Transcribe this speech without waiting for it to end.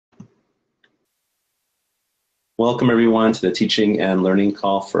Welcome everyone to the Teaching and Learning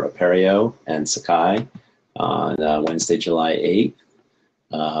call for Apereo and Sakai on Wednesday, July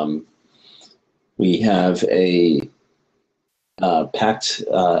 8th. We have a packed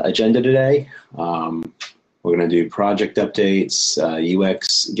agenda today. We're going to do project updates,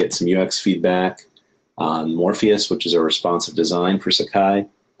 UX, get some UX feedback on Morpheus, which is a responsive design for Sakai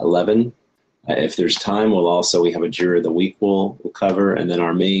 11. If there's time, we have a Jira of the Week we'll cover, and then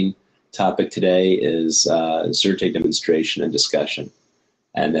our main topic today is Xerte demonstration and discussion.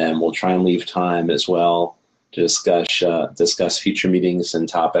 And then we'll try and leave time as well to discuss future meetings and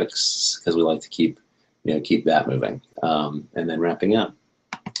topics, because we like to keep that moving. And then wrapping up.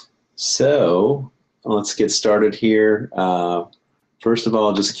 So let's get started here. First of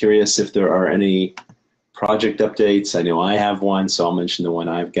all, just curious if there are any project updates. I know I have one, so I'll mention the one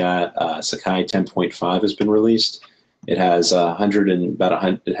I've got. Sakai 10.5 has been released. It has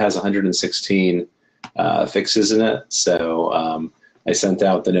 116 fixes in it. So I sent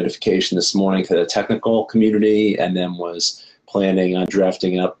out the notification this morning to the technical community, and then was planning on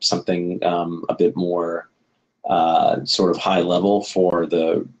drafting up something a bit more sort of high level for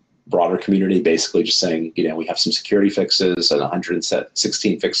the broader community, basically just saying, we have some security fixes and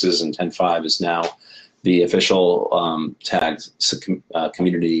 116 fixes, and 10.5 is now the official tagged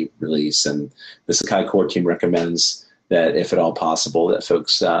community release. And the Sakai core team recommends that, if at all possible, that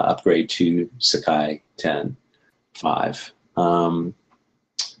folks upgrade to Sakai 10.5. I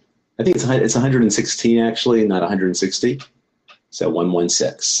think it's 116 actually, not 160. So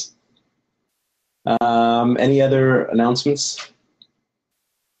 116. Any other announcements?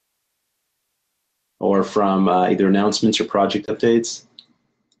 Or from either announcements or project updates?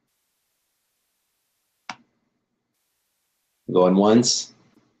 Going once?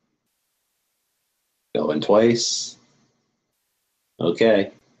 Going twice?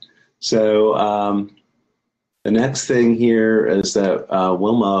 Okay. So the next thing here is that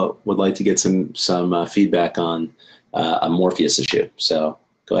Wilma would like to get some feedback on a Morpheus issue. So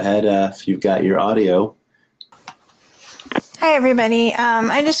go ahead if you've got your audio. Hi, everybody.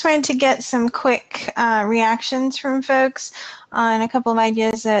 I just wanted to get some quick reactions from folks on a couple of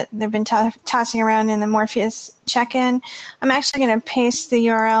ideas that they've been tossing around in the Morpheus check-in. I'm actually going to paste the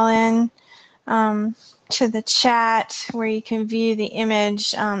URL in to the chat where you can view the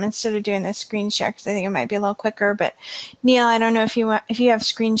image instead of doing the screen share, because I think it might be a little quicker. But Neil, I don't know if you have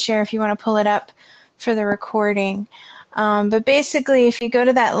screen share, if you want to pull it up for the recording. But basically, if you go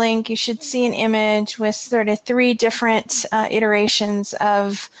to that link, you should see an image with sort of 3 different iterations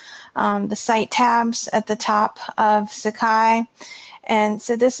of the site tabs at the top of Sakai. And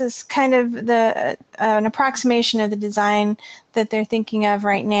so this is kind of an approximation of the design that they're thinking of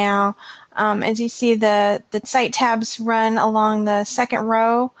right now. As you see, the site tabs run along the second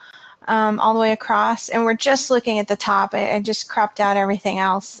row all the way across, and we're just looking at the top. I just cropped out everything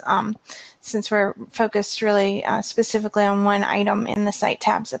else since we're focused really specifically on one item in the site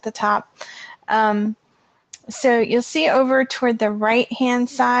tabs at the top. So you'll see over toward the right-hand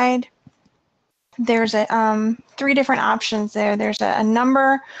side, there's 3 different options there. There's a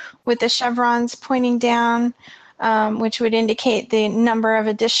number with the chevrons pointing down, which would indicate the number of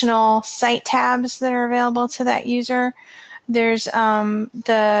additional site tabs that are available to that user. There's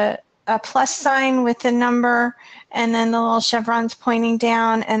a plus sign with the number, and then the little chevrons pointing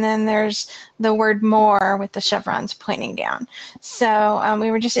down, and then there's the word more with the chevrons pointing down. So we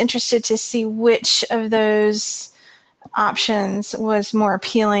were just interested to see which of those options was more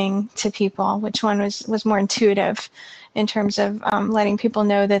appealing to people, which one was more intuitive in terms of letting people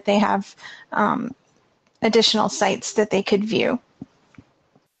know that they have additional sites that they could view.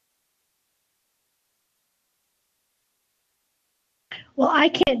 Well, I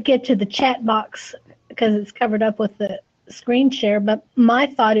can't get to the chat box because it's covered up with the screen share, but my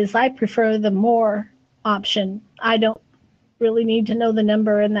thought is I prefer the more option. I don't really need to know the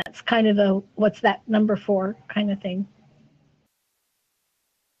number, and that's kind of a what's that number for kind of thing.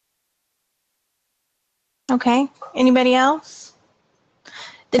 Okay, anybody else?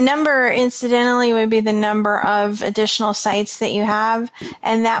 The number, incidentally, would be the number of additional sites that you have,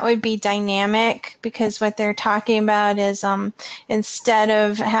 and that would be dynamic, because what they're talking about is instead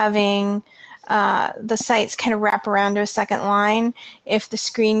of having the sites kind of wrap around to a second line, if the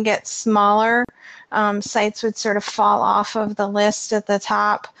screen gets smaller, sites would sort of fall off of the list at the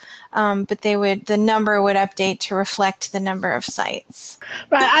top, but the number would update to reflect the number of sites.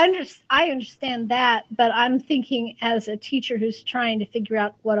 Right, I understand that, but I'm thinking as a teacher who's trying to figure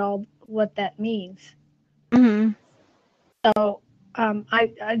out what that means. Mm-hmm. So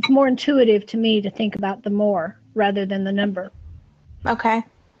it's more intuitive to me to think about the more rather than the number. Okay.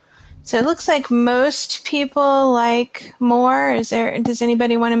 So it looks like most people like more. Does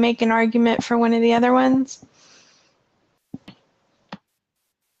anybody want to make an argument for one of the other ones?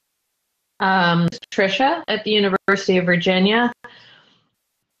 Tricia at the University of Virginia.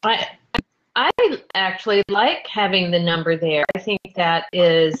 I actually like having the number there. I think that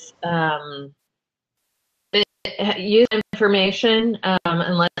is use information,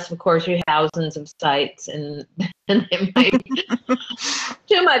 unless of course you have thousands of sites and it might be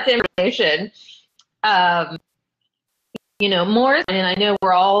too much information. More, and I know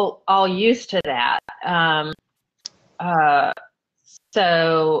we're all used to that. I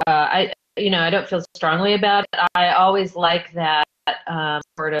don't feel strongly about it. I always like that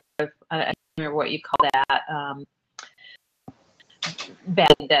sort of, I don't remember what you call that,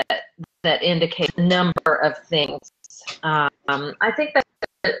 that indicates a number of things. I think that,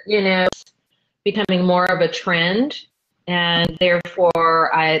 it's becoming more of a trend, and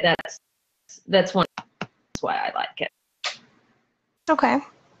therefore that's why I like it. Okay.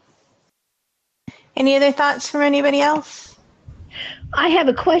 Any other thoughts from anybody else? I have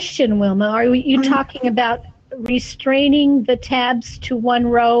a question, Wilma. Are you talking about restraining the tabs to one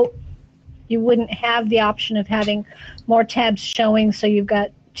row? You wouldn't have the option of having more tabs showing, so you've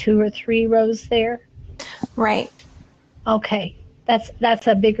got 2 or 3 rows there? Right. Okay. That's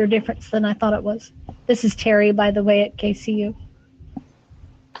a bigger difference than I thought it was. This is Terry, by the way, at KCU.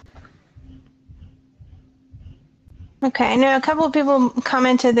 Okay, I know a couple of people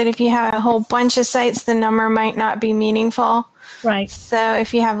commented that if you have a whole bunch of sites, the number might not be meaningful. Right. So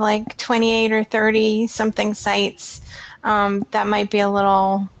if you have like 28 or 30 something sites, that might be a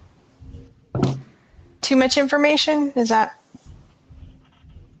little too much information. Is that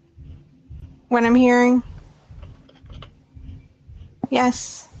what I'm hearing?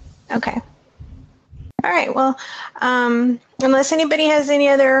 Yes? Okay. All right, well, unless anybody has any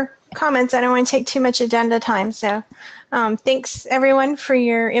other comments, I don't want to take too much agenda time. So thanks everyone for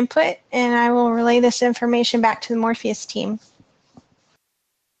your input, and I will relay this information back to the Morpheus team.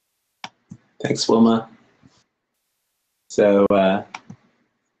 Thanks, Wilma. So the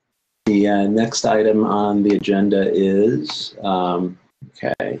next item on the agenda is,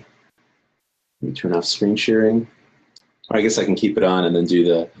 okay, let me turn off screen sharing. Or I guess I can keep it on and then do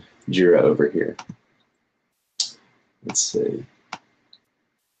the JIRA over here. Let's see.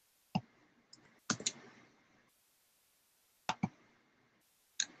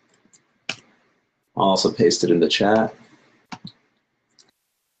 I'll also paste it in the chat.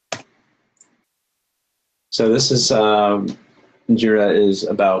 So this is, JIRA is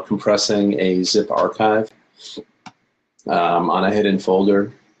about compressing a zip archive on a hidden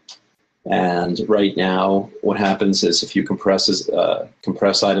folder. And right now, what happens is if you compress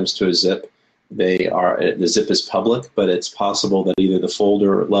items to a zip, the zip is public, but it's possible that either the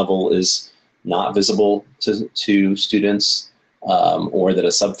folder level is not visible to students or that a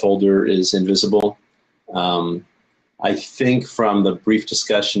subfolder is invisible. I think from the brief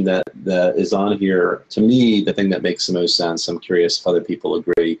discussion that is on here, to me, the thing that makes the most sense, I'm curious if other people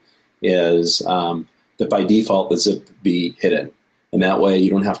agree, is that by default, the zip be hidden. And that way you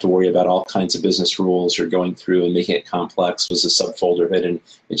don't have to worry about all kinds of business rules or going through and making it complex. Was a subfolder hidden?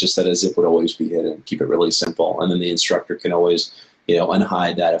 It's just that a zip would always be hidden. Keep it really simple. And then the instructor can always,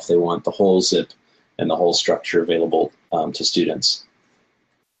 unhide that if they want the whole zip and the whole structure available to students.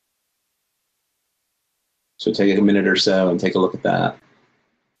 So take a minute or so and take a look at that.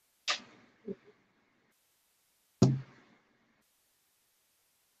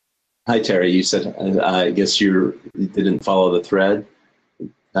 Hi, Terry. You said, I guess you didn't follow the thread.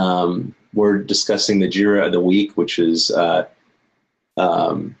 We're discussing the JIRA of the week, which is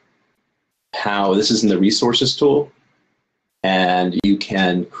how this is in the resources tool, and you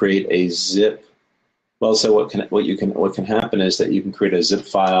can create a zip. Well, so what can happen is that you can create a zip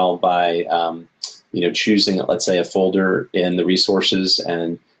file by choosing, let's say, a folder in the resources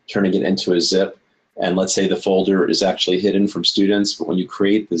and turning it into a zip. And let's say the folder is actually hidden from students, but when you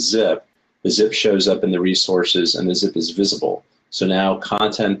create the zip shows up in the resources and the zip is visible. So now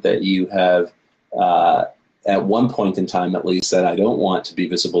content that you have at one point in time, at least, that I don't want to be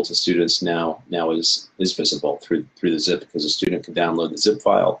visible to students now is visible through the zip, because a student can download the zip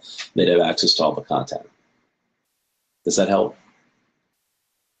file. They'd have access to all the content. Does that help?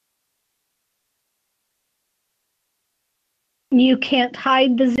 You can't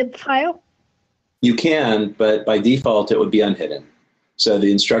hide the zip file? You can, but by default, it would be unhidden. So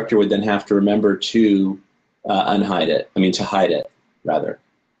the instructor would then have to remember to hide it, rather.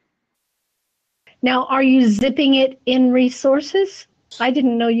 Now, are you zipping it in resources? I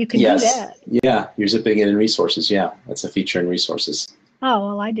didn't know you could do that. Yeah, you're zipping it in resources. Yeah, that's a feature in resources. Oh,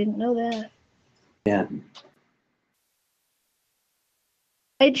 well, I didn't know that. Yeah.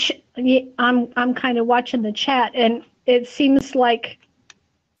 I'm kind of watching the chat, and it seems like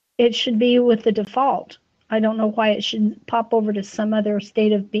it should be with the default. I don't know why it should pop over to some other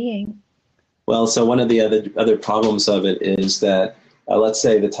state of being. Well, so one of the other problems of it is that let's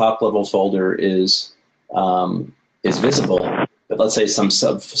say the top level folder is visible, but let's say some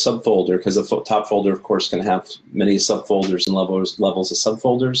subfolder, because the top folder, of course, can have many subfolders and levels of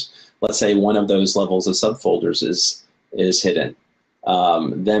subfolders. Let's say one of those levels of subfolders is hidden.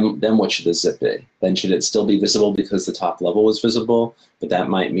 Then what should the zip be? Then should it still be visible because the top level is visible? But that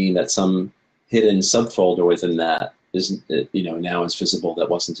might mean that some hidden subfolder within that is, now is visible that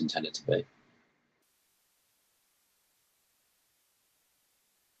wasn't intended to be.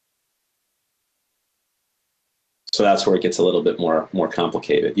 So that's where it gets a little bit more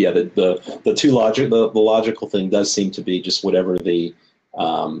complicated. Yeah, the logical thing does seem to be just whatever the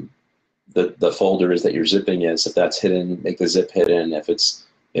folder is that you're zipping is. If that's hidden, make the zip hidden. If it's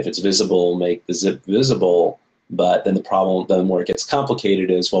visible, make the zip visible. But then then where it gets complicated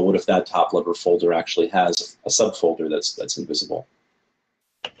is, well, what if that top level folder actually has a subfolder that's invisible?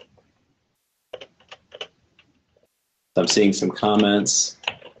 So I'm seeing some comments.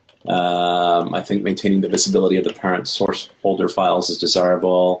 I think maintaining the visibility of the parent source folder files is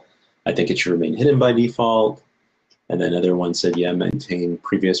desirable. I think it should remain hidden by default. And then another one said, yeah, maintain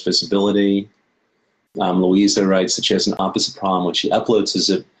previous visibility. Louisa writes that she has an opposite problem. When she uploads a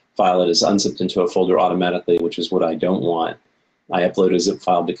zip file, it is unzipped into a folder automatically, which is what I don't want. I upload a zip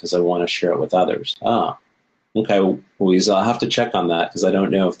file because I want to share it with others. Ah, okay, Louisa, I'll have to check on that because I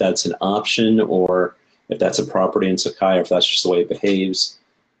don't know if that's an option or if that's a property in Sakai or if that's just the way it behaves.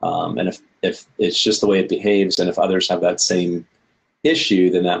 And if it's just the way it behaves, and if others have that same issue,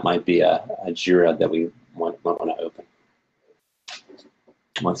 then that might be a JIRA that we might want to open.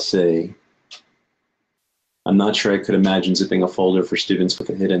 Let's see. I'm not sure I could imagine zipping a folder for students with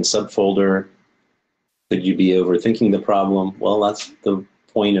a hidden subfolder. Could you be overthinking the problem? Well, that's the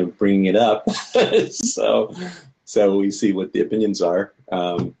point of bringing it up. so we see what the opinions are.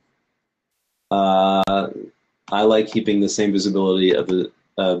 I like keeping the same visibility of the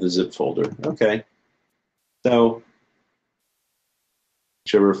zip folder. Okay. So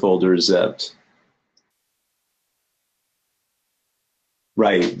whichever folder is zipped.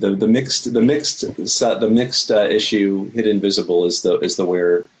 Right. The mixed issue, hidden visible, is the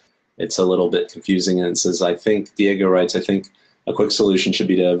where it's a little bit confusing. And it says, I think Diego writes, I think a quick solution should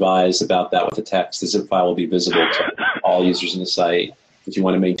be to advise about that with the text. The zip file will be visible to all users in the site. If you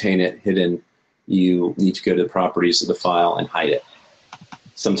want to maintain it hidden, you need to go to the properties of the file and hide it.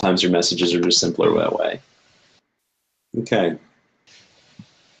 Sometimes your messages are just simpler that way. Okay.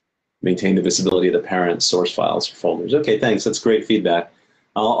 Maintain the visibility of the parent source files for folders. Okay, thanks. That's great feedback.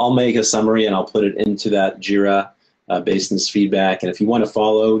 I'll make a summary and I'll put it into that JIRA based on this feedback. And if you want to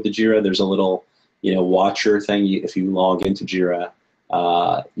follow the JIRA, there's a little watcher thing. If you log into JIRA,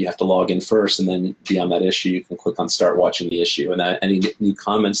 you have to log in first, and then be on that issue. You can click on Start Watching the Issue, and any new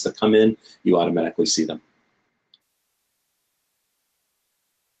comments that come in, you automatically see them.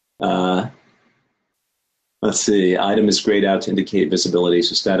 Let's see. Item is grayed out to indicate visibility,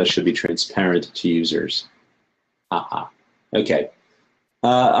 so status should be transparent to users. Aha. Okay.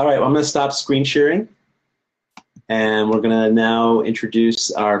 All right, well, I'm going to stop screen sharing, and we're going to now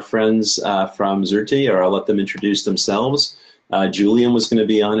introduce our friends from Xerte, or I'll let them introduce themselves. Julian was going to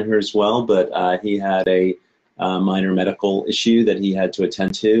be on here as well, but he had a minor medical issue that he had to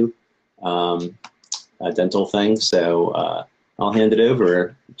attend to, a dental thing. So I'll hand it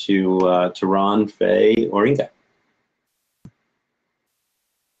over to Ron, Faye, or Inga.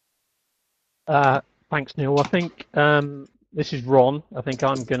 Thanks, Neil. I think this is Ron. I think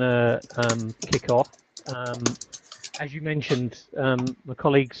I'm going to kick off. As you mentioned, my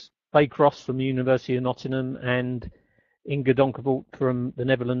colleagues Faye Cross from the University of Nottingham and Inga Donkevelt from the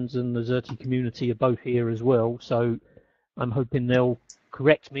Netherlands and the Xerte community are both here as well. So I'm hoping they'll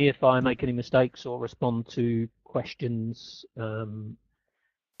correct me if I make any mistakes or respond to questions in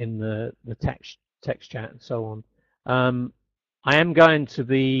the text chat and so on. I am going to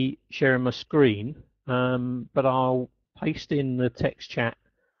be sharing my screen, but I'll paste in the text chat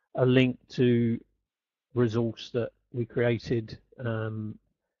a link to resource that we created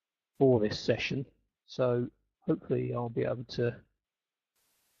for this session. So hopefully I'll be able to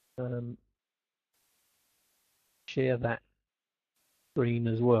share that screen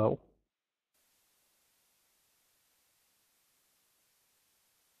as well.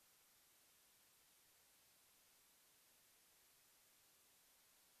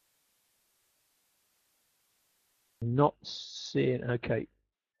 Not seeing. Okay,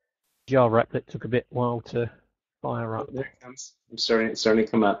 Java applet took a bit while to fire up. There it comes. It's starting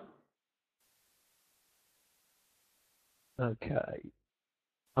to come up. Okay,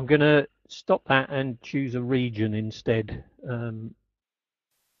 I'm going to stop that and choose a region instead.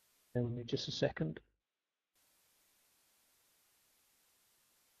 Give me just a second.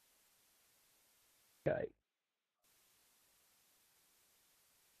 Okay.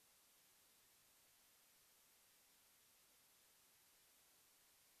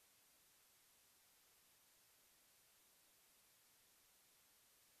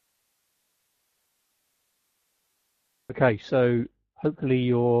 Okay, so hopefully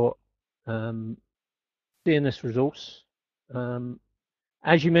you're seeing this resource.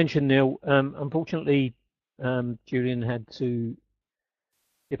 As you mentioned, Neil, unfortunately, Julian had to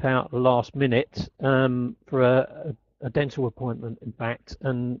dip out at the last minute for a dental appointment, in fact.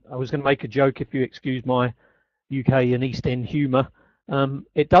 And I was going to make a joke, if you excuse my UK and East End humour.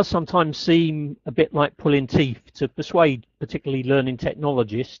 It does sometimes seem a bit like pulling teeth to persuade particularly learning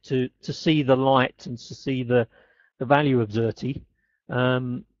technologists to see the light and to see the value of Xerte.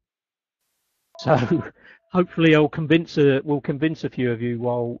 So hopefully we'll convince a few of you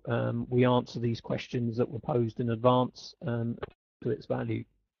while we answer these questions that were posed in advance to its value.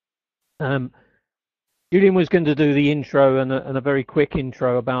 Julian was going to do the intro and a very quick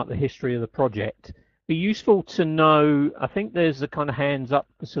intro about the history of the project. Be useful to know, I think there's a kind of hands up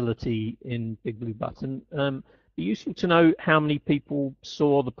facility in Big Blue Button. Be useful to know how many people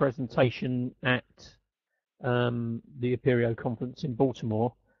saw the presentation at the Apereo conference in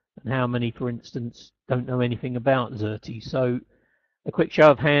Baltimore, and how many, for instance, don't know anything about Xerte. So a quick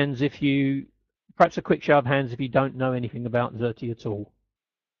show of hands if you don't know anything about Xerte at all.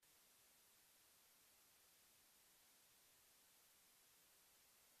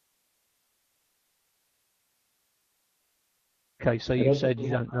 Okay, so you said you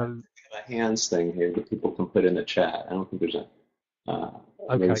don't know. A hands thing here that people can put in the chat. I don't think there's a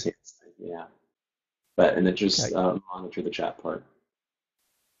Okay. raise hands thing. Yeah, but and then just monitor the chat part.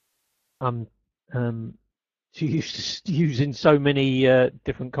 Using so many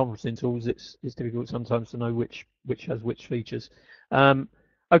different conferencing tools, it's difficult sometimes to know which has which features.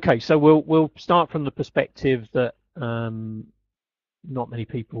 Okay, so we'll start from the perspective that not many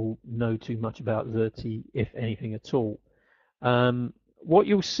people know too much about Xerte, if anything at all. What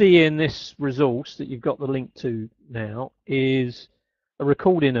you'll see in this resource that you've got the link to now is a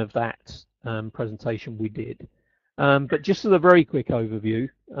recording of that presentation we did. But just as a very quick overview,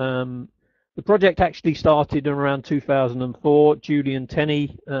 the project actually started in around 2004. Julian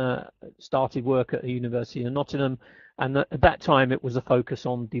Tenney started work at the University of Nottingham, and at that time it was a focus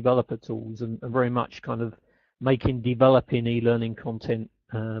on developer tools and very much kind of making developing e-learning content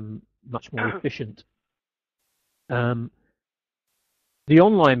much more efficient. The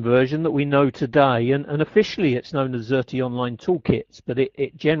online version that we know today, and officially it's known as Xerte Online Toolkits, but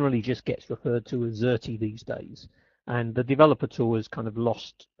it generally just gets referred to as Xerte these days. And the developer tool has kind of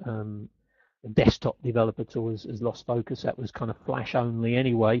lost, the desktop developer tool has lost focus. That was kind of Flash only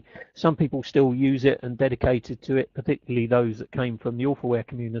anyway. Some people still use it and dedicated to it, particularly those that came from the Awfulware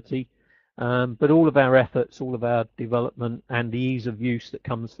community. But all of our efforts, all of our development and the ease of use that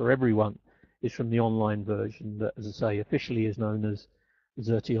comes for everyone is from the online version that, as I say, officially is known as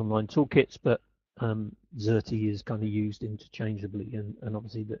Xerte Online Toolkits, but Xerte is kind of used interchangeably, and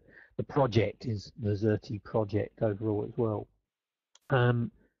obviously the project is the Xerte project overall as well.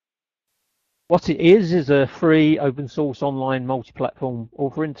 What it is a free open source online multi-platform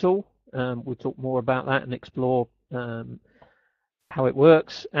authoring tool. We'll talk more about that and explore how it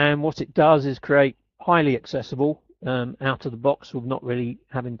works. And what it does is create highly accessible, out of the box, with not really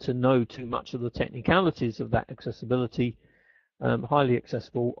having to know too much of the technicalities of that accessibility, highly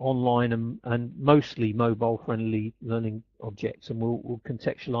accessible online and mostly mobile friendly learning objects. And we'll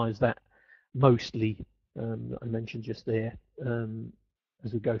contextualize that mostly that I mentioned just there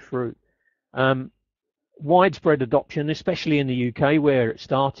as we go through. Widespread adoption, especially in the UK where it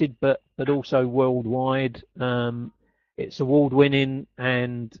started, but also worldwide. It's award-winning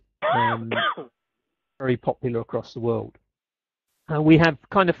and very popular across the world. We have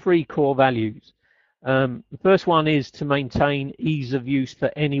kind of three core values. The first one is to maintain ease of use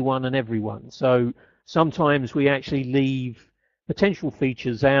for anyone and everyone. So sometimes we actually leave potential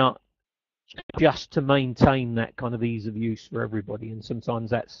features out just to maintain that kind of ease of use for everybody, and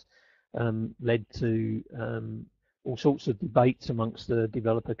sometimes that's led to all sorts of debates amongst the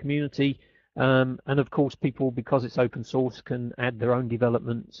developer community. And of course, people, because it's open source, can add their own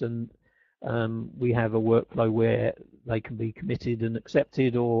developments, and we have a workflow where they can be committed and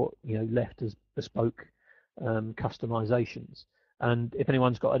accepted, or left as bespoke customizations. And if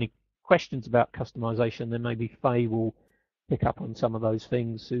anyone's got any questions about customization, then maybe Faye will pick up on some of those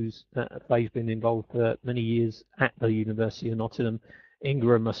things. Faye's been involved for many years at the University of Nottingham.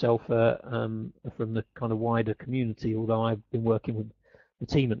 Inga and myself are from the kind of wider community, although I've been working with the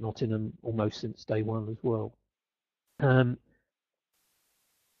team at Nottingham almost since day one as well.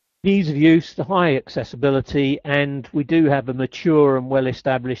 Ease of use, the high accessibility, and we do have a mature and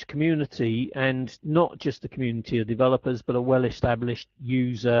well-established community, and not just a community of developers, but a well-established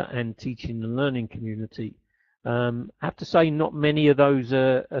user and teaching and learning community. I have to say not many of those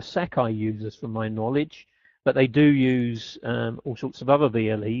are Sakai users from my knowledge, but they do use all sorts of other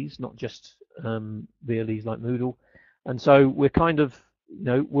VLEs, not just VLEs like Moodle. And so we're kind of, you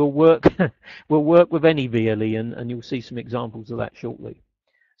know, we'll work with any VLE, and you'll see some examples of that shortly.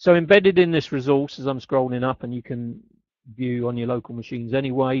 So embedded in this resource, as I'm scrolling up, and you can view on your local machines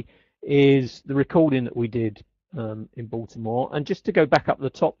anyway, is the recording that we did in Baltimore. And just to go back up the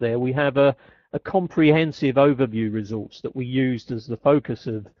top there, we have a comprehensive overview resource that we used as the focus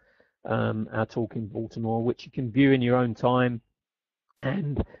of our talk in Baltimore, which you can view in your own time,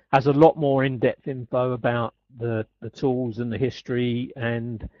 and has a lot more in-depth info about the tools and the history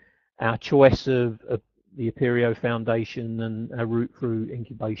and our choice of the Apereo Foundation and our route through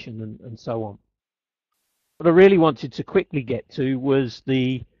incubation and so on. What I really wanted to quickly get to was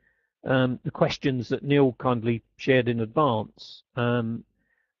the questions that Neil kindly shared in advance.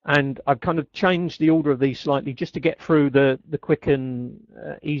 And I've kind of changed the order of these slightly just to get through the quick and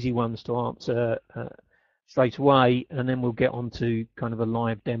easy ones to answer straight away, and then we'll get on to kind of a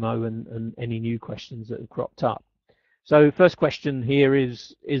live demo and any new questions that have cropped up. So first question here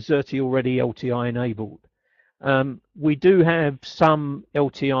is Xerte already LTI enabled? We do have some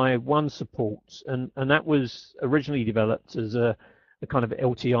LTI 1 support, and that was originally developed as a kind of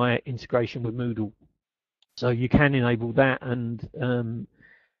LTI integration with Moodle. So you can enable that, and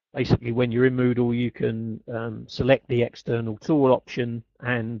basically when you're in Moodle, you can select the external tool option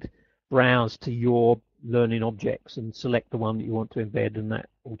and browse to your learning objects and select the one that you want to embed, and that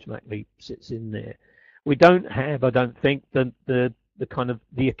automatically sits in there. We don't have, I don't think, the kind of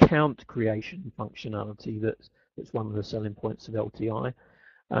the account creation functionality that's one of the selling points of LTI.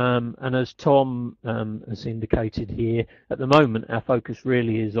 And as Tom has indicated here, at the moment our focus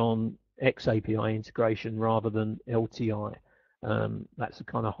really is on XAPI integration rather than LTI. That's a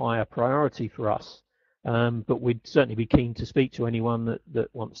kind of higher priority for us, but we'd certainly be keen to speak to anyone that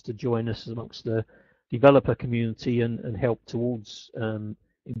wants to join us amongst the developer community and help towards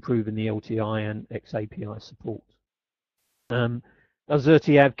improving the LTI and XAPI support. Does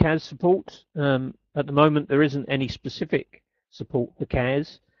Xerte have CAS support? At the moment, there isn't any specific support for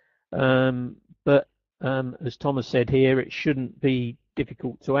CAS, but as Thomas said here, it shouldn't be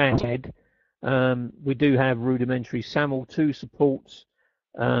difficult to add. We do have rudimentary SAML 2 support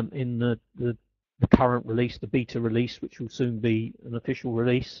in the current release, the beta release, which will soon be an official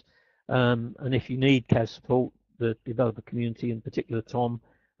release. And if you need CAS support, the developer community, in particular Tom,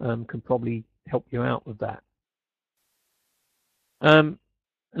 can probably help you out with that.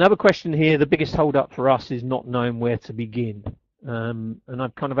 Another question here, the biggest hold up for us is not knowing where to begin. And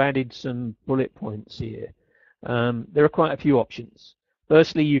I've kind of added some bullet points here. There are quite a few options.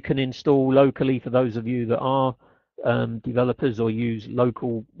 Firstly, you can install locally for those of you that are developers or use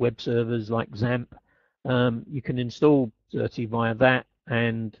local web servers like XAMPP. You can install Xerte via that,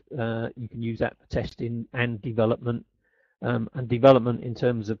 and you can use that for testing and development. And development in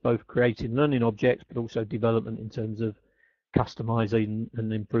terms of both creating learning objects, but also development in terms of customizing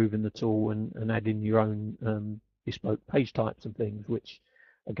and improving the tool and adding your own bespoke page types and things, which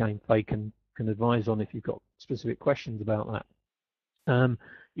again Faye can advise on if you've got specific questions about that.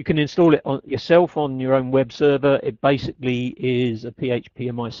 You can install it yourself on your own web server. It basically is a PHP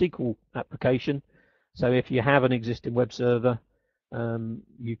and MySQL application. So if you have an existing web server,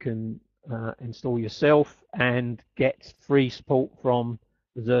 you can install yourself and get free support from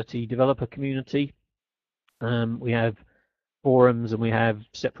the Xerte developer community. We have forums and we have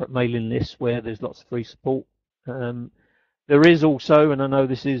separate mailing lists where there's lots of free support. There is also, and I know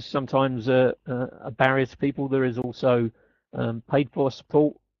this is sometimes a barrier to people, there is also paid for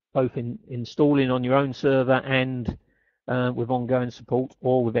support, both in installing on your own server and with ongoing support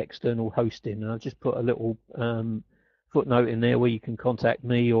or with external hosting. And I've just put a little footnote in there where you can contact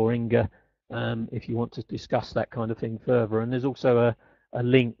me or Inga if you want to discuss that kind of thing further. And there's also a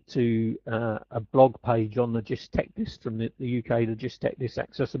link to a blog page on the GIST TechDist from the UK, the GIST TechDist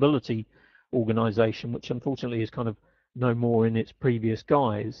Accessibility Organisation, which unfortunately is kind of no more in its previous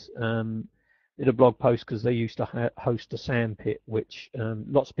guise. did a blog post because they used to host a sandpit, which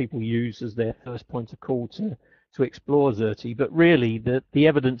lots of people use as their first point of call to explore Xerte. But really, the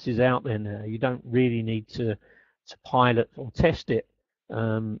evidence is out there now. You don't really need to pilot or test it.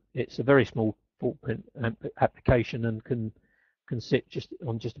 It's a very small footprint application and can sit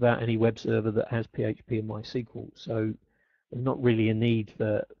on just about any web server that has PHP and MySQL. So there's not really a need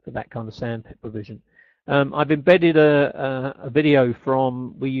for that kind of sandpit provision. I've embedded a video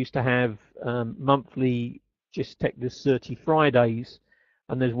from, we used to have monthly Just Tech This Xerte Fridays,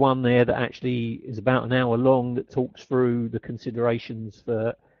 and there's one there that actually is about an hour long that talks through the considerations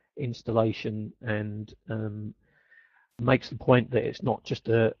for installation and makes the point that it's not just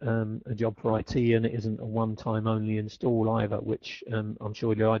a job for IT, and it isn't a one-time only install either, which I'm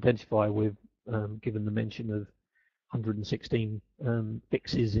sure you'll identify with, given the mention of 116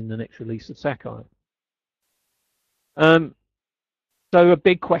 fixes in the next release of Sakai. So a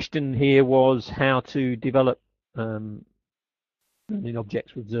big question here was how to develop learning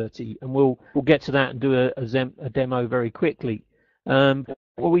objects with Xerte, and we'll get to that and do a demo very quickly. What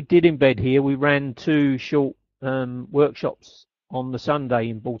we did embed here, we ran 2 short workshops on the Sunday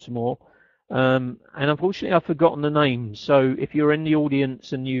in Baltimore, and unfortunately I've forgotten the names. So if you're in the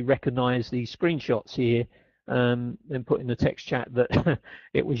audience and you recognize these screenshots here, then put in the text chat that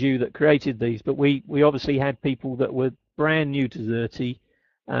it was you that created these. But we obviously had people that were brand new to Xerte,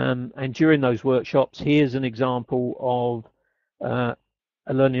 and during those workshops, here's an example of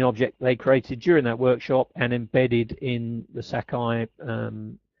a learning object they created during that workshop and embedded in the Sakai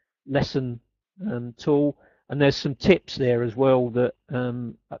lesson tool. And there's some tips there as well that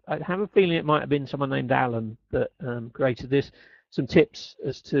I have a feeling it might have been someone named Alan that created this. Some tips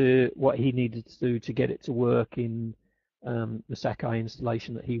as to what he needed to do to get it to work in the Sakai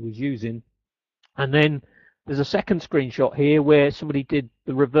installation that he was using. And then there's a second screenshot here where somebody did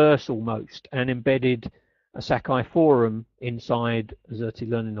the reverse almost and embedded a Sakai forum inside a Xerte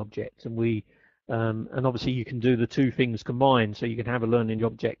learning object. And and obviously you can do the 2 things combined. So you can have a learning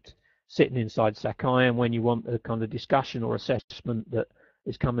object sitting inside Sakai, and when you want a kind of discussion or assessment that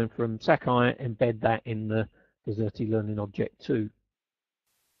is coming from Sakai, embed that in the Xerte learning object too.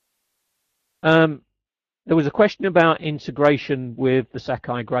 There was a question about integration with the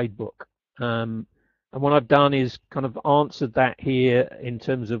Sakai gradebook, and what I've done is kind of answered that here in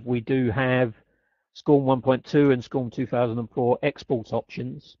terms of we do have SCORM 1.2 and SCORM 2004 export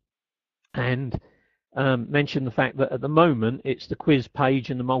options, and mention the fact that at the moment it's the quiz page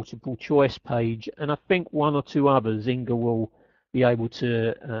and the multiple choice page, and I think 1 or 2 others. Inga will be able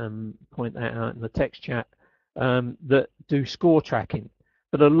to point that out in the text chat, that do score tracking.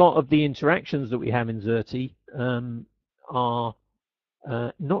 But a lot of the interactions that we have in Xerte are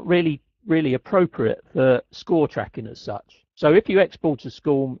not really appropriate for score tracking as such. So if you export a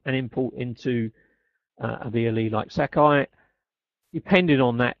SCORM and import into a VLE like Sakai, depending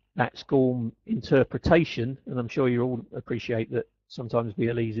on that SCORM interpretation, and I'm sure you all appreciate that sometimes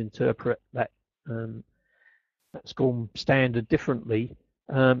VLEs interpret that SCORM standard differently,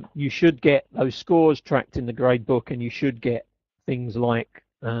 you should get those scores tracked in the gradebook, and you should get things like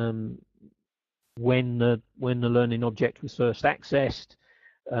when the learning object was first accessed,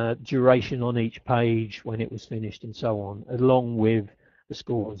 duration on each page, when it was finished, and so on, along with the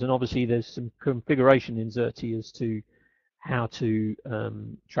scores. And obviously there's some configuration in Xerte as to how to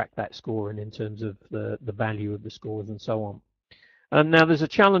track that scoring in terms of the value of the scores and so on. Now there's a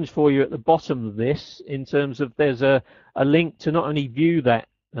challenge for you at the bottom of this in terms of there's a link to not only view that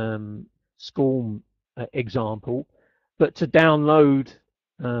SCORM example, but to download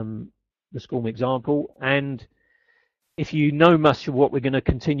the SCORM example. And if you know much of what we're going to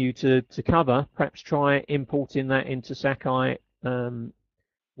continue to cover, perhaps try importing that into Sakai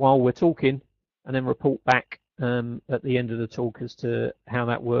while we're talking, and then report back at the end of the talk as to how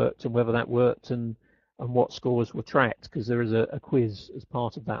that worked and whether that worked and what scores were tracked, because there is a quiz as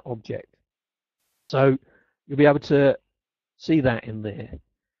part of that object. So you'll be able to see that in there.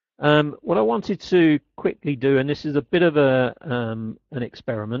 What I wanted to quickly do, and this is a bit of an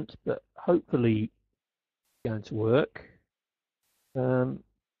experiment, but hopefully going to work.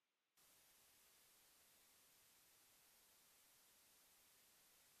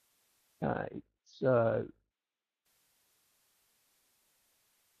 Okay, so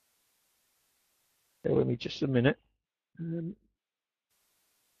bear with me just a minute.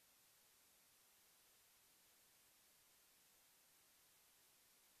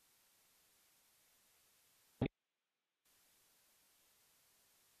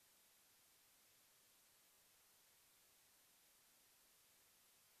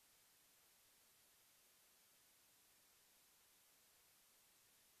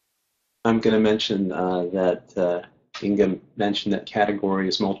 I'm going to mention that Inga mentioned that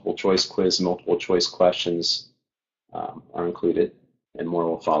categories, multiple choice quiz, multiple choice questions are included, and more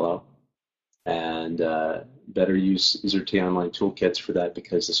will follow. And better use Xerte online toolkits for that,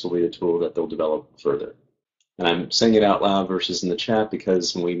 because this will be the tool that they'll develop further. And I'm saying it out loud versus in the chat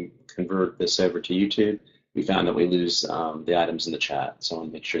because when we convert this over to YouTube, we found that we lose the items in the chat. So I want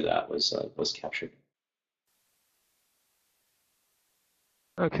to make sure that was captured.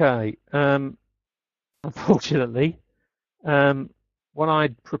 Okay. Unfortunately, what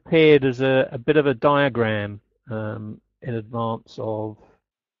I'd prepared as a bit of a diagram in advance of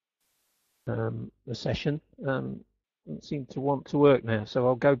the session doesn't seem to want to work now. So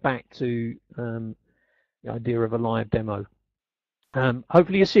I'll go back to the idea of a live demo.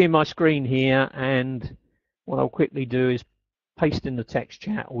 Hopefully you're seeing my screen here, and what I'll quickly do is paste in the text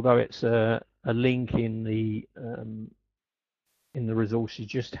chat, although it's a link in the resource you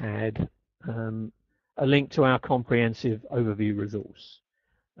just had, a link to our comprehensive overview resource.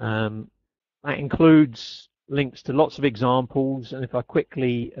 That includes links to lots of examples, and if I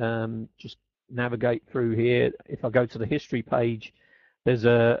quickly just navigate through here, if I go to the history page, there's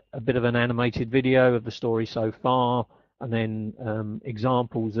a bit of an animated video of the story so far, and then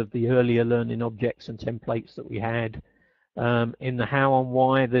examples of the earlier learning objects and templates that we had. In the how and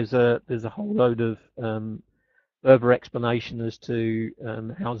why, there's a whole load of further explanation as to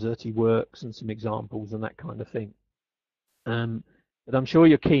how Xerte works and some examples and that kind of thing. But I'm sure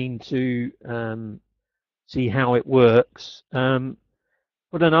you're keen to see how it works.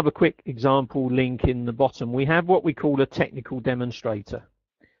 Put another quick example link in the bottom. We have what we call a technical demonstrator.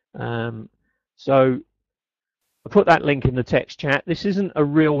 So I put that link in the text chat. This isn't a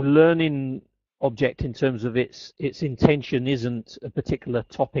real learning object in terms of its intention isn't a particular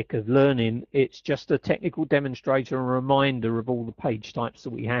topic of learning. It's just a technical demonstrator and a reminder of all the page types that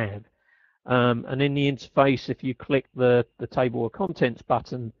we have. And in the interface, if you click the table of contents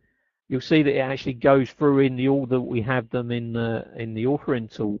button, you'll see that it actually goes through in the order that we have them in the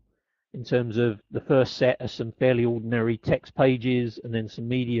authoring tool. In terms of the first set are some fairly ordinary text pages, and then some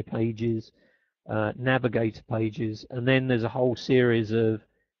media pages, navigator pages, and then there's a whole series of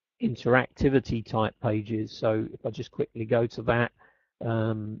interactivity type pages. So if I just quickly go to that,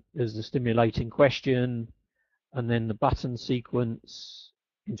 there's the stimulating question, and then the button sequence,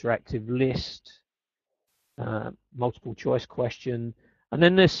 interactive list, multiple choice question, and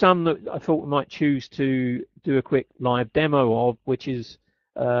then there's some that I thought we might choose to do a quick live demo of, which is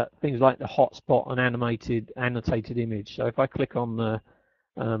things like the hotspot and annotated image. So if I click on the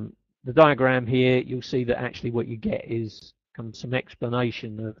diagram here, you'll see that actually what you get is some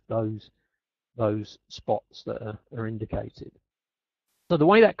explanation of those spots that are indicated. So the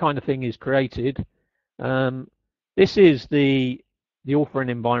way that kind of thing is created, this is the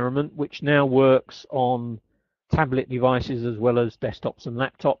authoring environment, which now works on tablet devices as well as desktops and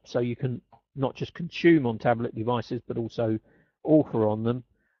laptops, so you can not just consume on tablet devices but also author on them.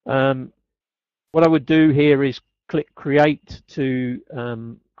 What I would do here is click create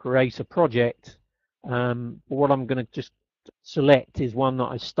to create a project. What I'm going to just select is one that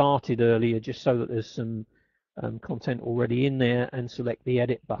I started earlier, just so that there's some content already in there, and select the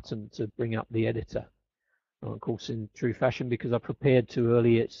edit button to bring up the editor. And of course, in true fashion, because I prepared too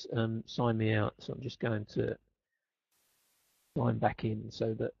early, it's signed me out, so I'm just going to sign back in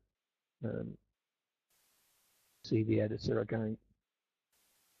so that see the editor again.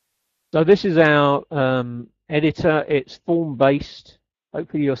 So this is our editor. It's form-based.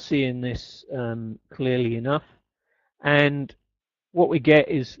 Hopefully you're seeing this clearly enough. And what we get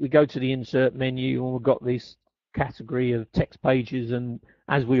is we go to the insert menu, and we've got this category of text pages, and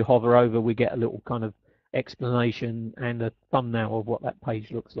as we hover over, we get a little kind of explanation and a thumbnail of what that page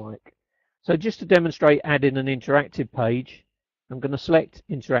looks like. So just to demonstrate adding an interactive page, I'm going to select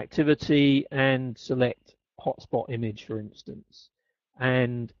interactivity and select hotspot image, for instance,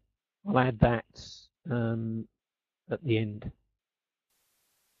 and I'll add that at the end.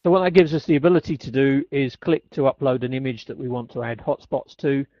 So what that gives us the ability to do is click to upload an image that we want to add hotspots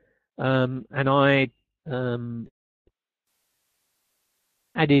to, and I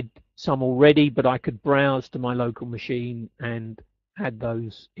added some already, but I could browse to my local machine and add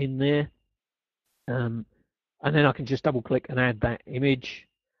those in there. And then I can just double click and add that image.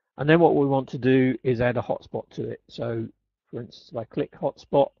 And then what we want to do is add a hotspot to it. So for instance, if I click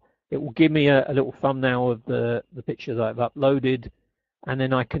hotspot, it will give me a little thumbnail of the picture that I've uploaded, and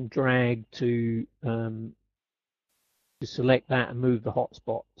then I can drag to select that and move the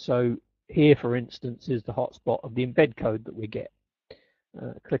hotspot. So here, for instance, is the hotspot of the embed code that we get.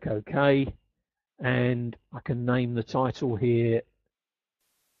 Click OK, and I can name the title here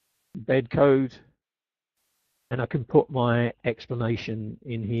embed code, and I can put my explanation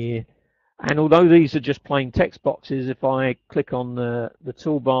in here. And although these are just plain text boxes, if I click on the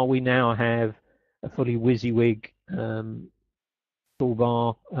toolbar, we now have a fully WYSIWYG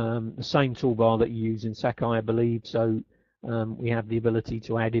toolbar, the same toolbar that you use in Sakai, I believe. So we have the ability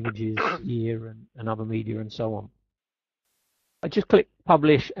to add images here and other media and so on. I just click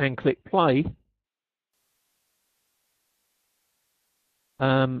publish and click play.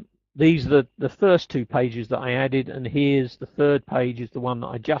 These are the first two pages that I added, and here's the third page is the one that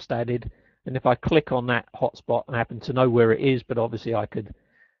I just added. And if I click on that hotspot, I happen to know where it is, but obviously I could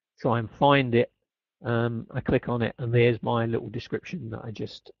try and find it. I click on it, and there's my little description that I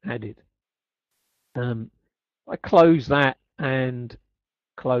just added. I close that and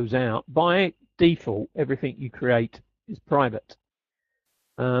close out. By default, everything you create is private.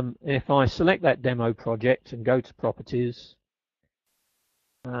 If I select that demo project and go to properties,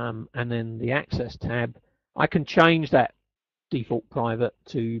 and then the access tab, I can change that default private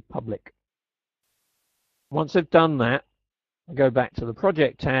to public. Once I've done that, I go back to the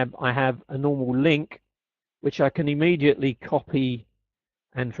project tab. I have a normal link which I can immediately copy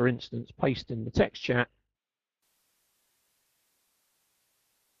and, for instance, paste in the text chat.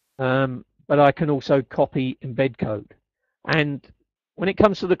 But I can also copy embed code. And when it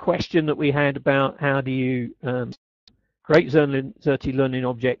comes to the question that we had about how do you create Xerte learning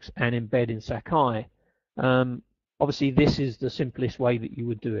objects and embed in Sakai, obviously this is the simplest way that you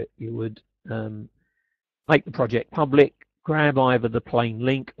would do it. You would make the project public, grab either the plain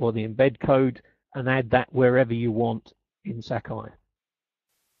link or the embed code, and add that wherever you want in Sakai.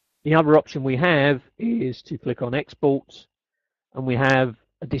 The other option we have is to click on export, and we have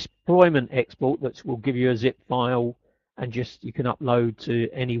a deployment export that will give you a zip file, and just you can upload to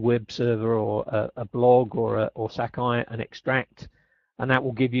any web server or a blog or Sakai and extract, and that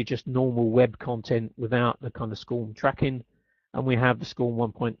will give you just normal web content without the kind of SCORM tracking. And we have the SCORM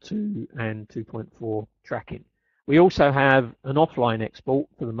 1.2 and 2.4 tracking. We also have an offline export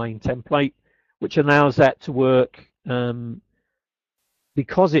for the main template, which allows that to work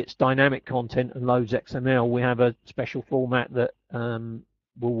because it's dynamic content and loads XML. We have a special format that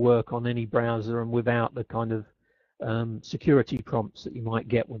will work on any browser and without the kind of security prompts that you might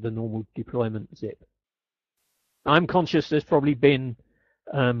get with the normal deployment zip. I'm conscious there's probably been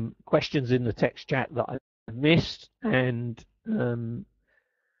questions in the text chat that I've missed, and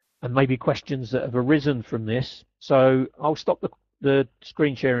maybe questions that have arisen from this. So I'll stop the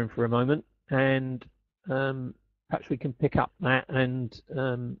screen sharing for a moment, and perhaps we can pick up that. And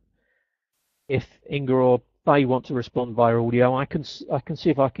if Inga or Faye want to respond via audio, I can see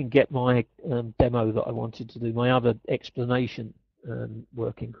if I can get my demo that I wanted to do, my other explanation,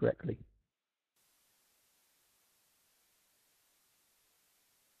 working correctly.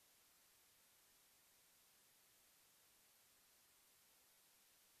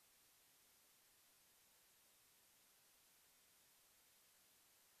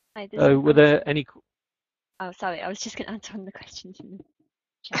 Hi, Were there any? Oh, sorry, I was just going to answer one of the questions in the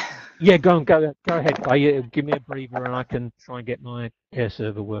chat. Yeah, go ahead, Faye. Give me a breather, and I can try and get my air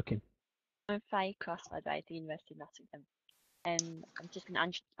server working. I'm Faye Cross, by the way, at the University of Nottingham. I'm just going to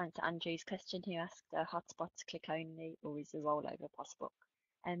answer Andrew's question, who asked, hotspots click only, or is the rollover possible?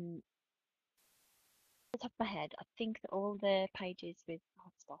 Off the top of my head, I think that all the pages with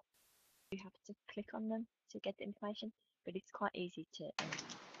hotspots, you have to click on them to get the information, but it's quite easy to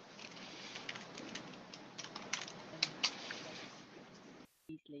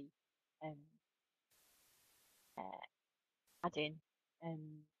easily add in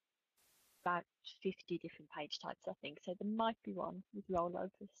about 50 different page types, I think. So there might be one with rollover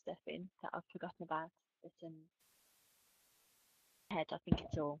stuff in that I've forgotten about, but ahead, I think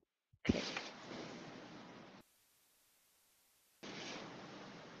it's all clear.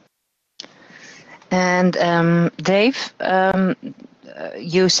 And Dave,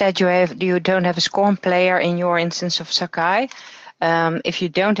 you said you don't have a SCORM player in your instance of Sakai. If you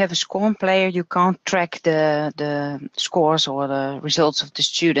don't have a SCORM player, you can't track the scores or the results of the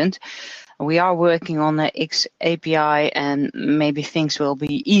student. We are working on the XAPI, and maybe things will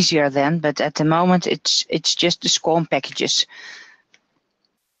be easier then. But at the moment, it's just the SCORM packages.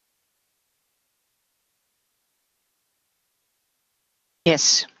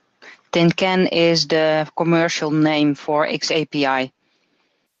 Yes. TinCan is the commercial name for XAPI.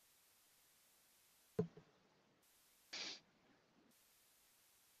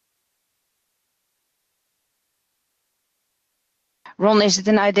 Ron, is it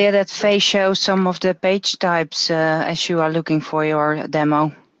an idea that Faye shows some of the page types as you are looking for your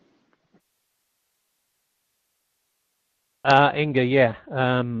demo? Inga, yeah.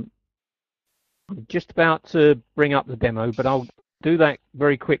 I'm just about to bring up the demo, but I'll do that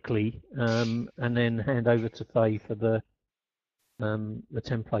very quickly and then hand over to Faye for the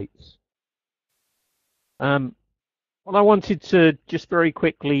templates. What I wanted to just very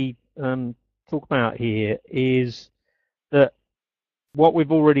quickly talk about here is that what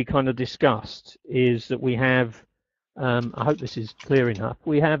we've already kind of discussed is that we have, I hope this is clear enough,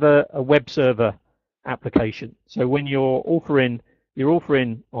 we have a web server application. So when you're authoring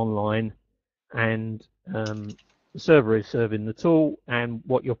online, and the server is serving the tool, and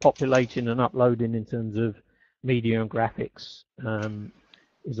what you're populating and uploading in terms of media and graphics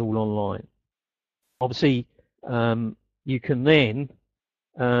is all online. Obviously, you can then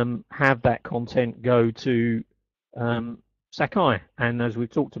have that content go to Sakai, and as we've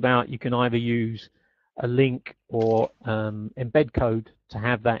talked about, you can either use a link or embed code to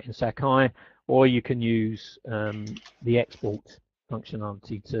have that in Sakai, or you can use the export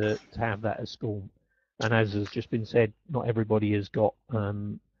functionality to have that as SCORM. And as has just been said, not everybody has got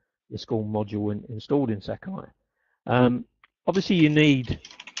the SCORM module installed in Sakai. Obviously, you need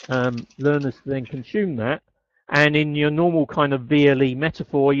learners to then consume that. And in your normal kind of VLE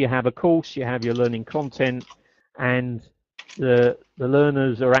metaphor, you have a course, you have your learning content, and the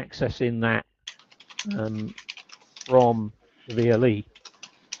learners are accessing that from the VLE.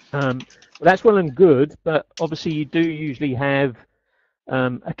 Well, that's well and good, but obviously you do usually have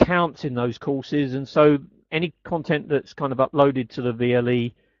accounts in those courses, and so any content that's kind of uploaded to the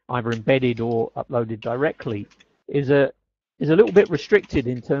VLE, either embedded or uploaded directly, is a little bit restricted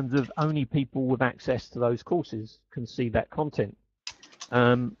in terms of only people with access to those courses can see that content.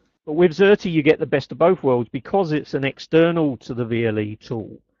 But with Xerte, you get the best of both worlds because it's an external to the VLE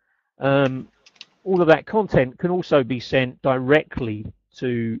tool. All of that content can also be sent directly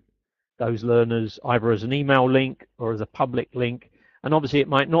to those learners, either as an email link or as a public link. And obviously, it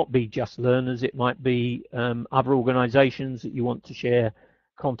might not be just learners. It might be other organizations that you want to share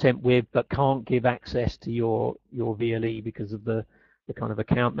content with but can't give access to your VLE because of the kind of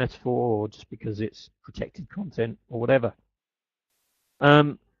account metaphor, or just because it's protected content or whatever.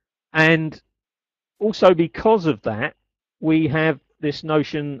 And also because of that, we have this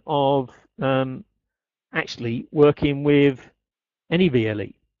notion of actually working with any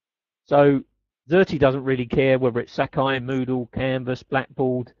VLE. So Xerte doesn't really care whether it's Sakai, Moodle, Canvas,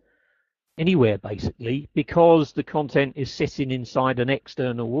 Blackboard, anywhere basically, because the content is sitting inside an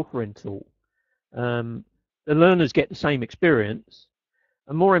external authoring tool. The learners get the same experience,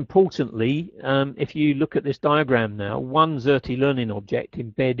 and more importantly, if you look at this diagram now, one Xerte learning object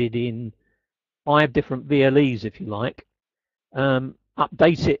embedded in 5 different VLEs, if you like,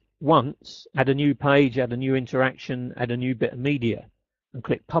 update it once, add a new page, add a new interaction, add a new bit of media, and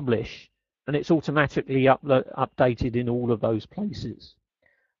click publish, and it's automatically updated in all of those places.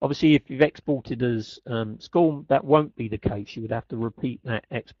 Obviously, if you've exported as SCORM, that won't be the case. You would have to repeat that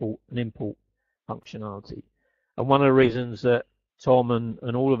export and import functionality. And one of the reasons that Tom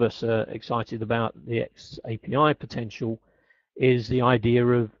and all of us are excited about the XAPI potential is the idea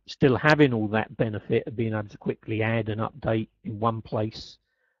of still having all that benefit of being able to quickly add and update in one place,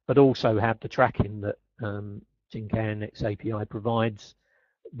 but also have the tracking that Tincan XAPI provides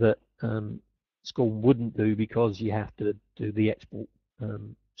that SCORM wouldn't do, because you have to do the export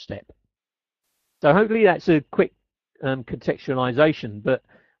step. So hopefully that's a quick contextualization, but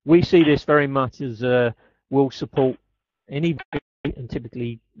we see this very much as will support any, and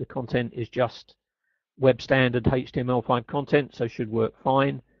typically the content is just web standard HTML5 content, so should work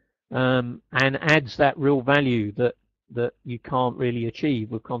fine, and adds that real value that you can't really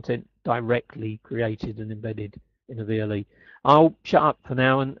achieve with content directly created and embedded in a VLE. I'll shut up for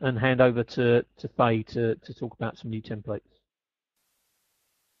now and hand over to Faye to talk about some new templates.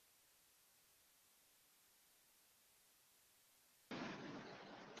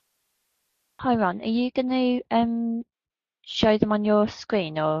 Hi Ron, are you going to show them on your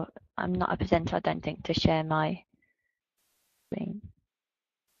screen, or I'm not a presenter, I don't think, to share my screen?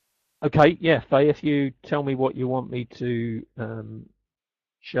 Okay, yeah, Faye, if you tell me what you want me to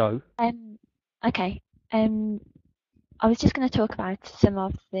show. Okay. I was just going to talk about some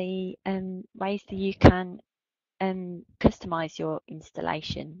of the ways that you can customize your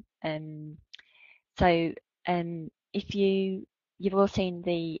installation. So if you've all seen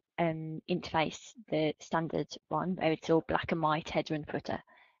the interface, the standard one, where it's all black and white header and footer.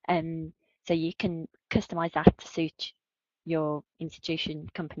 So you can customize that to suit your institution,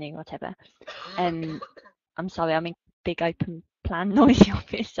 company, whatever. I'm sorry, I'm in big open plan noisy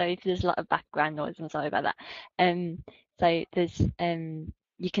office, so if there's a lot of background noise, I'm sorry about that. So there's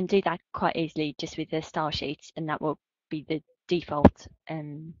you can do that quite easily just with the style sheets, and that will be the default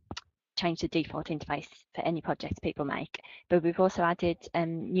change the default interface for any projects people make. But we've also added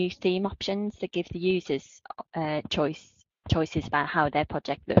new theme options that give the users choices about how their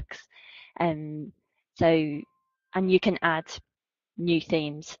project looks. And you can add new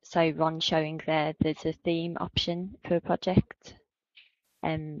themes. So Ron's showing there's a theme option for a project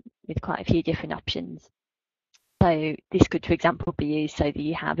with quite a few different options. So this could, for example, be used so that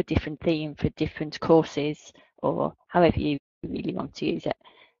you have a different theme for different courses, or however you really want to use it.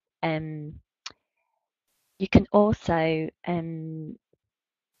 You can also,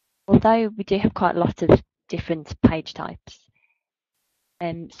 although we do have quite a lot of different page types,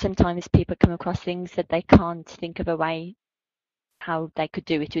 sometimes people come across things that they can't think of a way how they could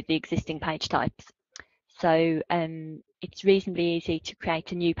do it with the existing page types. So it's reasonably easy to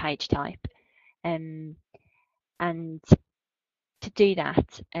create a new page type. And to do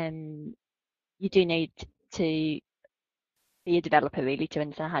that, you do need to be a developer really to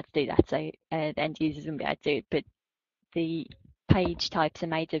understand how to do that. So the end users wouldn't be able to do it, but the page types are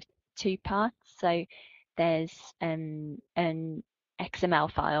made of two parts. So there's an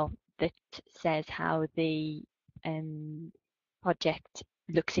XML file that says how the project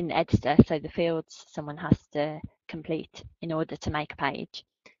looks in the editor, so the fields someone has to complete in order to make a page.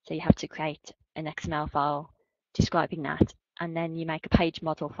 So you have to create an XML file describing that, and then you make a page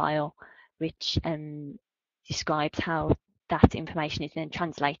model file which describes how that information is then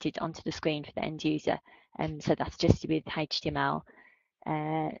translated onto the screen for the end user. So that's just with HTML,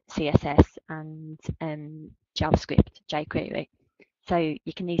 CSS and JavaScript, jQuery. So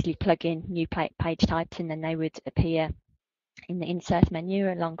you can easily plug in new page types and then they would appear in the insert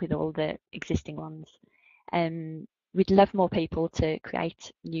menu along with all the existing ones. We'd love more people to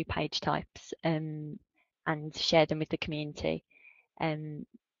create new page types and share them with the community. And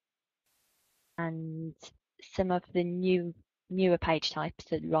some of the newer page types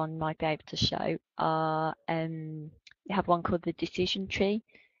that Ron might be able to show are, we have one called the decision tree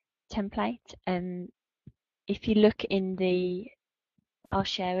template. If you look in the, I'll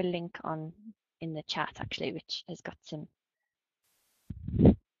share a link in the chat actually, which has got some.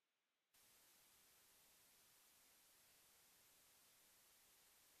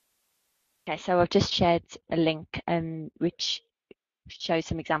 Okay, so I've just shared a link which shows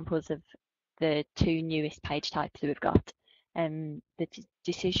some examples of the two newest page types that we've got. The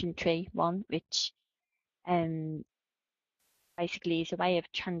decision tree one, which basically is a way of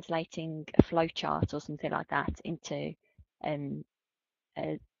translating a flowchart or something like that into a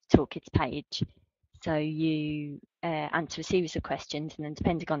toolkits page. So you answer a series of questions, and then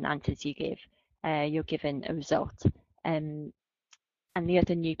depending on the answers you give, you're given a result. And the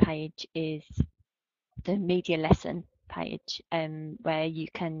other new page is the media lesson page, where you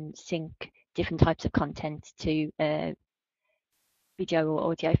can sync different types of content to a video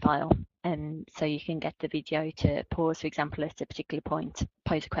or audio file. So you can get the video to pause, for example, at a particular point,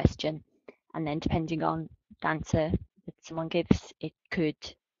 pose a question, and then depending on the answer that someone gives, it could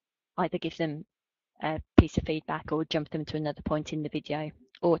either give them a piece of feedback or jump them to another point in the video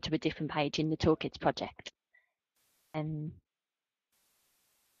or to a different page in the Toolkits project.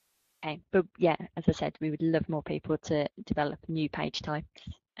 Okay, but yeah, as I said, we would love more people to develop new page types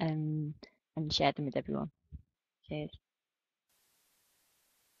and share them with everyone. Cheers.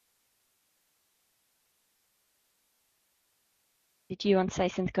 Did you want to say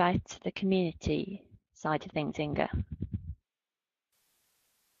something about the community side of things, Inga?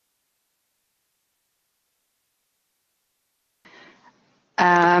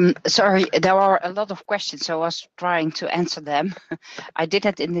 Sorry, there are a lot of questions, so I was trying to answer them. I did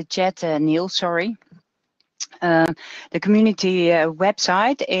that in the chat, Neil, sorry. The community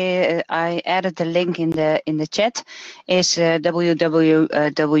website, I added the link in the chat, is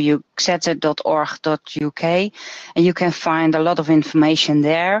www.xerte.org.uk, and you can find a lot of information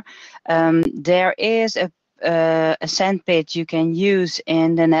there. There is a sandpit you can use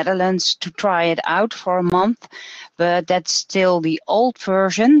in the Netherlands to try it out for a month, but that's still the old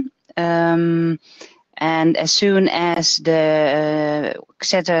version. And as soon as the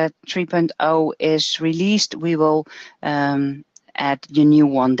Xerte 3.0 is released, we will add the new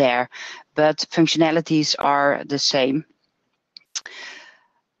one there. But functionalities are the same.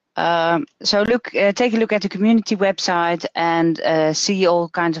 So take a look at the community website and see all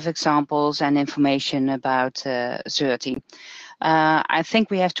kinds of examples and information about Xerte. I think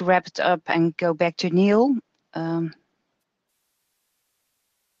we have to wrap it up and go back to Neil.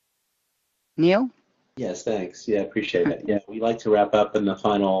 Neil? Yes, thanks. Yeah, appreciate it. Yeah, we like to wrap up in the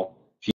final